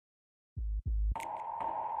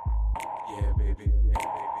Yeah, baby.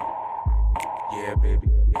 Yeah, baby.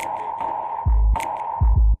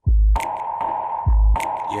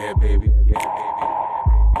 Yeah, baby. Yeah, baby.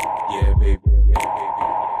 Yeah, baby.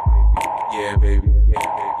 Yeah, baby. Yeah, baby.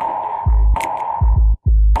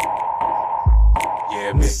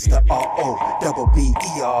 Mr.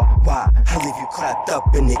 R-O-double-B-E-R-Y, I leave you clapped up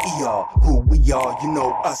in the ER. Who we are, you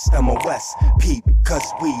know us, MOS. P, because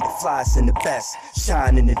we the flies and the best.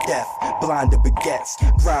 Shine in the death, blind to baguettes.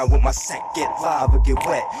 Grind with my set, get live or get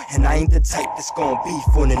wet. And I ain't the type that's gon'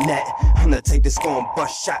 beef on the net. I'm the type that's gon'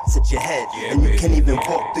 bust shots at your head. Yeah, and you baby, can't even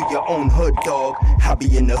walk through your own hood, dog. I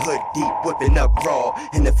be in the hood deep, whipping up raw.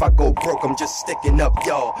 And if I go broke, I'm just sticking up,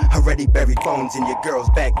 y'all. Already buried bones in your girl's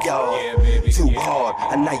backyard. Yeah, baby, Too yeah. hard,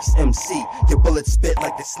 a nice MC. Your bullets spit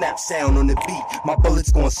like the snap sound on the beat. My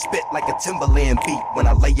bullets gon' spit like a Timberland beat when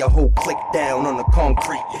I lay your whole click down on the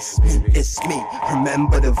concrete. It's me, it's me.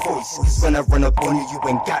 Remember the voice. Cause when I run up on you, you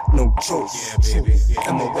ain't got no choice. Yeah, baby,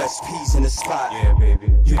 yeah, MOSP's in the spot. Yeah, baby.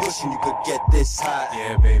 You wishing you could get this high.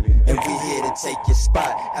 Yeah, baby. And we here to take your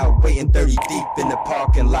spot. Out waiting 30 deep in the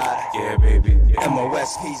parking lot. Yeah, baby. Yeah,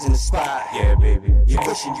 MOSP's in the spot. yeah, baby. You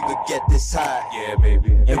wishing you could get this high. Yeah,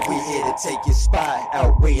 baby. And we here to take your spot.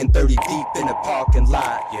 Out waiting 30 deep in the parking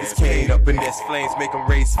lot. Yeah, It's Kane up in this, flames make them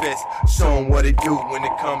raise fists. Show 'em what it do when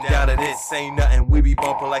it come down to this. Ain't nothing, we be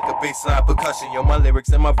bumping like a bassline percussion. Yo, my lyrics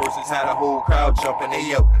and my verses had a whole crowd jumping.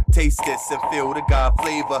 Hey yo, taste this and feel the God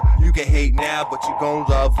flavor. You can hate now, but you gon'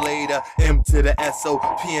 love later. M to the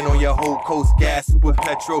S-O-P on your whole coast. Gas with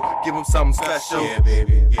petrol, give 'em something special. Yeah,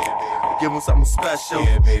 baby. Yeah, baby. Give 'em something special.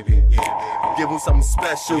 Yeah, baby. Yeah, baby. Give 'em something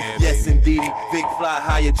special. Yeah, Yes, baby. indeedy. Big fly,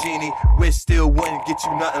 higher genie. Wish still wouldn't get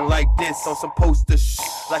you nothing like this. On some poster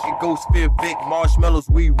like a ghost fear Vic. Marshmallows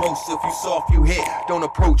we roast. If you soft, you hit. Don't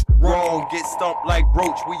approach wrong. Get stumped like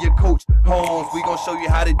Roach. We your coach. Holmes, we gon' show you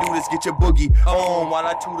how to do this. Get your boogie on while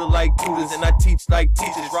I tutor like tutors and I teach like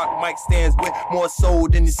teachers. Rock mic stands with more soul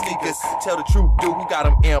than your sneakers. Tell the truth, dude. Who got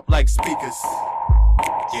 'em amped like speakers?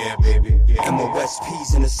 Yeah, baby. Yeah,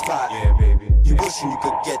 MOSP's in the spot. yeah, baby. You wishing you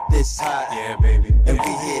could get this high. Yeah, baby. And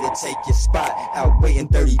we here to take your spot. Out waiting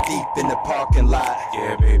 30 deep in the parking lot.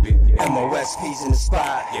 Yeah, baby. Yeah, MOSP's in the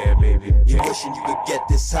spot. yeah, baby. You wishing you could get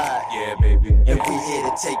this high. Yeah, baby. And we here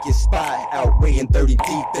to take your spot. Out waiting 30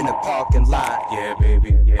 deep in the parking lot. Yeah,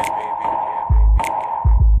 baby. Yeah, baby.